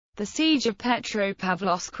The Siege of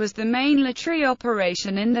Petropavlovsk was the main mllitary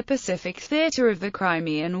operation in the Pacific theater of the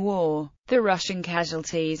Crimean War. The Russian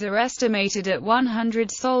casualties are estimated at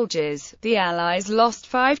 100 soldiers. The Allies lost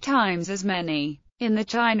 5 times as many. In the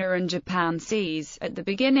China and Japan seas, at the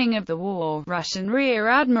beginning of the war, Russian Rear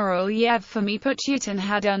Admiral Yevgeny Putyutin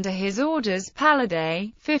had under his orders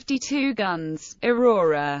Pallade, 52 guns,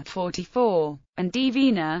 Aurora, 44, and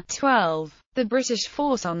Divina, 12. The British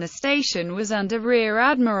force on the station was under Rear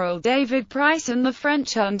Admiral David Price and the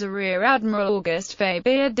French under Rear Admiral Auguste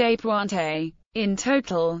Faber Despointes. In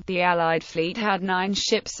total, the Allied fleet had 9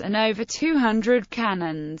 ships and over 200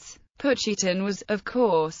 cannons. Putyutin was, of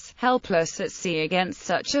course, helpless at sea against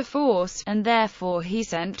such a force, and therefore he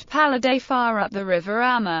sent Pallade far up the river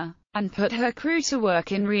Amur, and put her crew to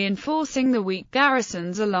work in reinforcing the weak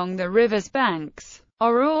garrisons along the river's banks.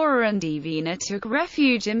 Aurora and Divina took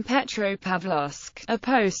refuge in Petropavlovsk, a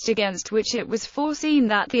post against which it was foreseen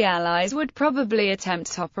that the Allies would probably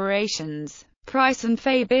attempt operations. Price and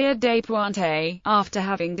Faber Despointes, after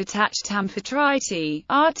having detached Amphitrite,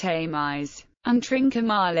 Artemis, and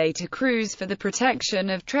Trincomalee to cruise for the protection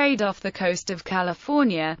of trade off the coast of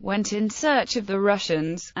California, went in search of the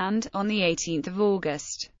Russians, and, on the 18th of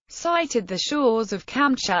August, sighted the shores of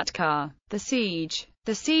Kamchatka. The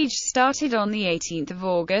siege started on the 18th of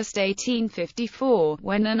August 1854,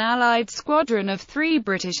 when an Allied squadron of 3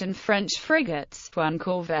 British and French frigates, 1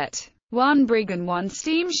 corvette, 1 brig and 1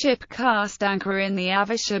 steamship cast anchor in the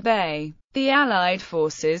Avisha Bay. The Allied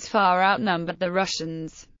forces far outnumbered the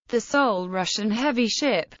Russians. The sole Russian heavy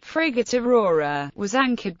ship, frigate Aurora, was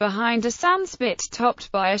anchored behind a sandspit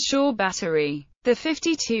topped by a shore battery. The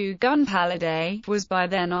 52-gun Pallade was by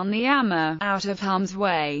then on the Amur, out of harm's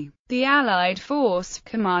way. The Allied force,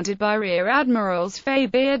 commanded by Rear Admirals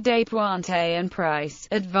Faber Despointes and Price,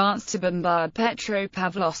 advanced to bombard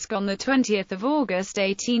Petropavlovsk on the 20th of August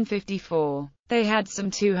 1854. They had some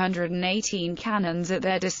 218 cannons at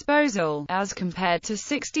their disposal, as compared to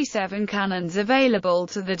 67 cannons available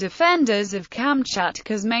to the defenders of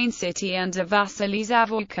Kamchatka's main city under Vasily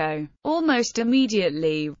Zavorko. Almost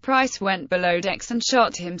immediately, Price went below decks and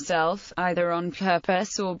shot himself, either on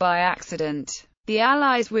purpose or by accident. The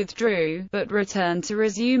Allies withdrew, but returned to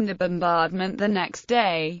resume the bombardment the next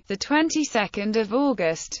day, the 22nd of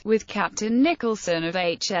August, with Captain Nicholson of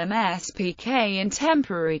HMS PK in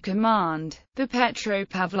temporary command. The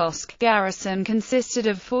Petropavlovsk garrison consisted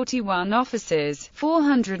of 41 officers,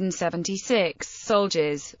 476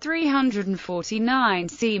 soldiers, 349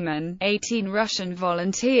 seamen, 18 Russian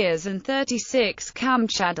volunteers and 36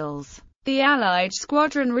 Kamchadals. The Allied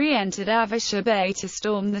squadron re-entered Avisha Bay to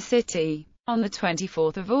storm the city. On the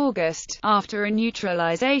 24th of August, after a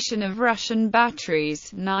neutralization of Russian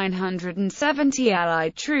batteries, 970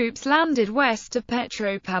 Allied troops landed west of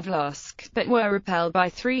Petropavlovsk, but were repelled by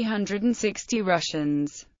 360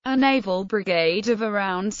 Russians. A naval brigade of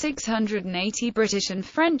around 680 British and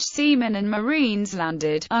French seamen and marines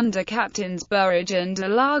landed, under Captains Burridge and de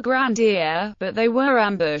la Grandière, but they were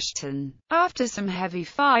ambushed and, after some heavy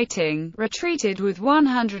fighting, retreated with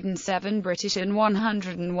 107 British and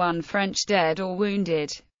 101 French dead or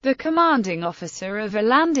wounded. The commanding officer of a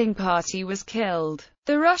landing party was killed.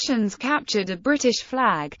 The Russians captured a British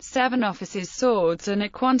flag, 7 officers' swords and a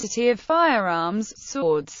quantity of firearms,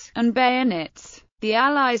 swords, and bayonets. The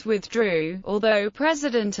Allies withdrew, although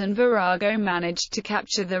President and Virago managed to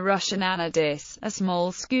capture the Russian Anadis, a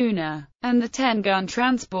small schooner, and the 10-gun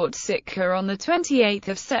transport Sitka on the 28th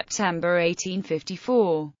of September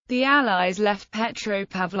 1854. The Allies left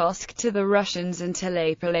Petropavlovsk to the Russians until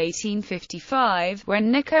April 1855,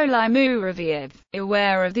 when Nikolai Mouraviev,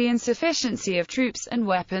 aware of the insufficiency of troops and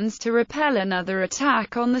weapons to repel another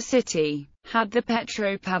attack on the city, had the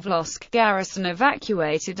Petropavlovsk garrison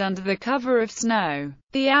evacuated under the cover of snow.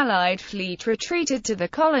 The Allied fleet retreated to the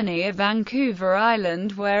colony of Vancouver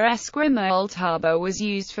Island, where Esquimalt Harbor was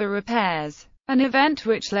used for repairs, an event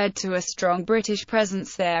which led to a strong British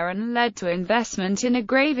presence there and led to investment in a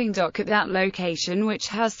graving dock at that location, which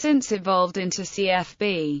has since evolved into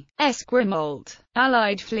CFB. Esquimalt.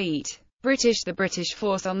 Allied fleet. The British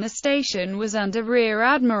force on the station was under Rear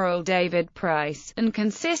Admiral David Price, and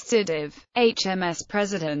consisted of HMS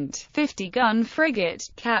President, 50-gun frigate,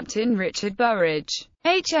 Captain Richard Burridge;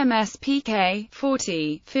 HMS PK,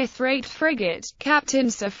 40, 5th-rate frigate,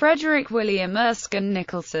 Captain Sir Frederick William Erskine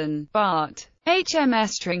Nicholson, Bart.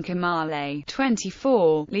 HMS Trincomalee,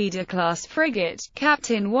 24, Leader-class frigate,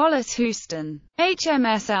 Captain Wallace Houston.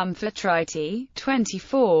 HMS Amphitrite,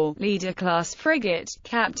 24, Leader-class frigate,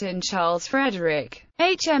 Captain Charles Frederick.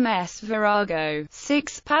 HMS Virago,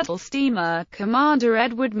 6-paddle steamer, Commander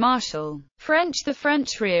Edward Marshall. French. The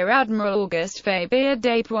French Rear Admiral Auguste Faber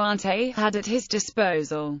de Pointe had at his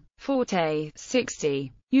disposal Forte,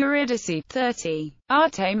 60, Eurydice, 30,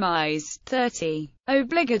 Artemis, 30,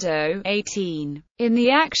 Obligado, 18. In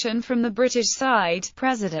the action from the British side,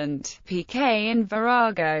 President, Piquet and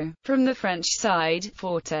Virago. From the French side,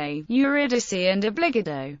 Forte, Eurydice and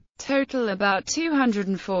Obligado. Total about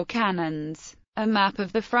 204 cannons. A map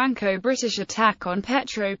of the Franco-British attack on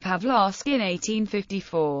Petropavlovsk in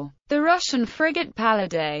 1854. The Russian frigate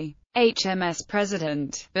Pallade, HMS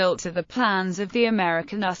President, built to the plans of the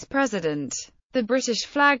American US President. The British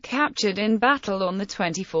flag captured in battle on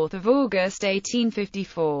 24 August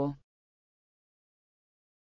 1854.